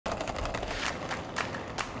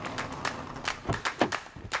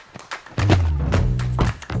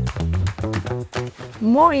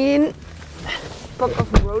Moin! Bock auf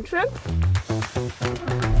einen Roadtrip?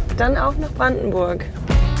 Dann auch nach Brandenburg.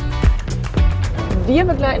 Wir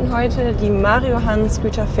begleiten heute die Mario Hans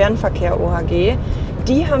Güterfernverkehr OHG.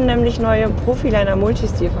 Die haben nämlich neue Profi-Liner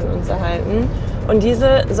Multistil von uns erhalten. Und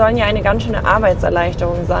diese sollen ja eine ganz schöne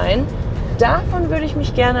Arbeitserleichterung sein. Davon würde ich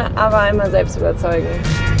mich gerne aber einmal selbst überzeugen.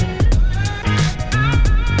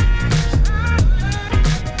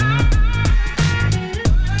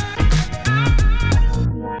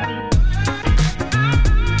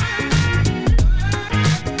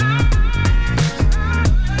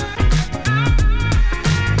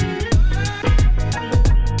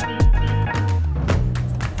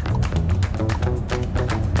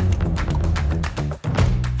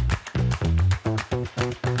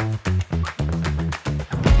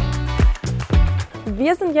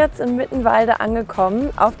 Wir sind jetzt in Mittenwalde angekommen,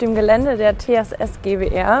 auf dem Gelände der TSS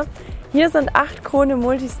GbR. Hier sind 8 Krone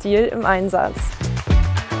Multistil im Einsatz.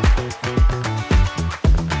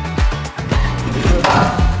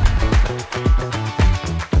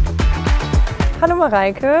 Hallo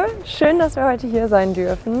Mareike, schön, dass wir heute hier sein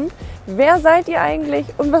dürfen. Wer seid ihr eigentlich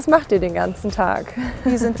und was macht ihr den ganzen Tag?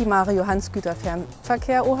 Wir sind die Mario Hans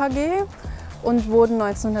Güterfernverkehr OHG und wurden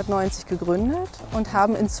 1990 gegründet und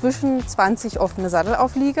haben inzwischen 20 offene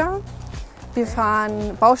Sattelauflieger. Wir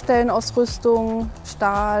fahren Baustellenausrüstung,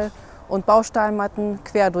 Stahl und Baustahlmatten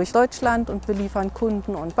quer durch Deutschland und beliefern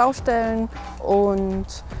Kunden und Baustellen und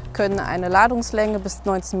können eine Ladungslänge bis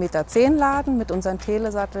 19,10 Meter laden mit unseren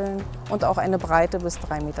Telesatteln und auch eine Breite bis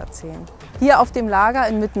 3,10 Meter. Hier auf dem Lager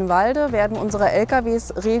in Mittenwalde werden unsere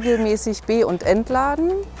LKWs regelmäßig be- und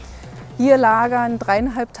entladen. Hier lagern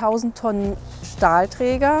 3.500 Tonnen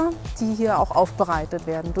Stahlträger, die hier auch aufbereitet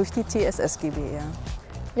werden durch die TSS GbR.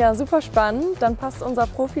 Ja, super spannend. Dann passt unser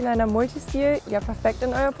Profi-Liner Multistil ja perfekt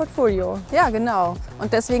in euer Portfolio. Ja, genau.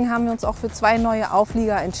 Und deswegen haben wir uns auch für 2 neue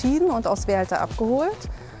Auflieger entschieden und aus Werlte abgeholt.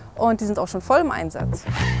 Und die sind auch schon voll im Einsatz.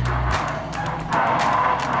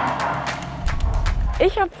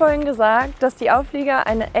 Ich habe vorhin gesagt, dass die Auflieger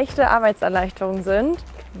eine echte Arbeitserleichterung sind.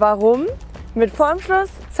 Warum? Mit Formschluss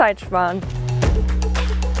Zeit sparen.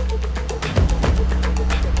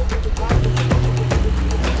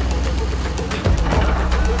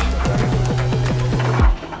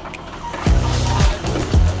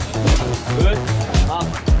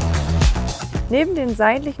 Neben den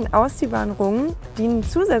seitlichen ausziehbaren Rungen dienen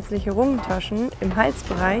zusätzliche Rungentaschen im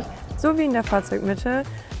Halsbereich sowie in der Fahrzeugmitte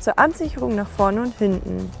zur Absicherung nach vorne und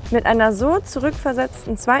hinten. Mit einer so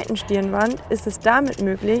zurückversetzten zweiten Stirnwand ist es damit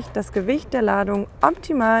möglich, das Gewicht der Ladung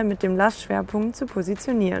optimal mit dem Lastschwerpunkt zu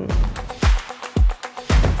positionieren.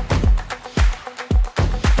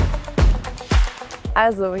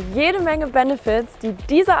 Also jede Menge Benefits, die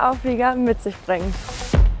dieser Auflieger mit sich bringt.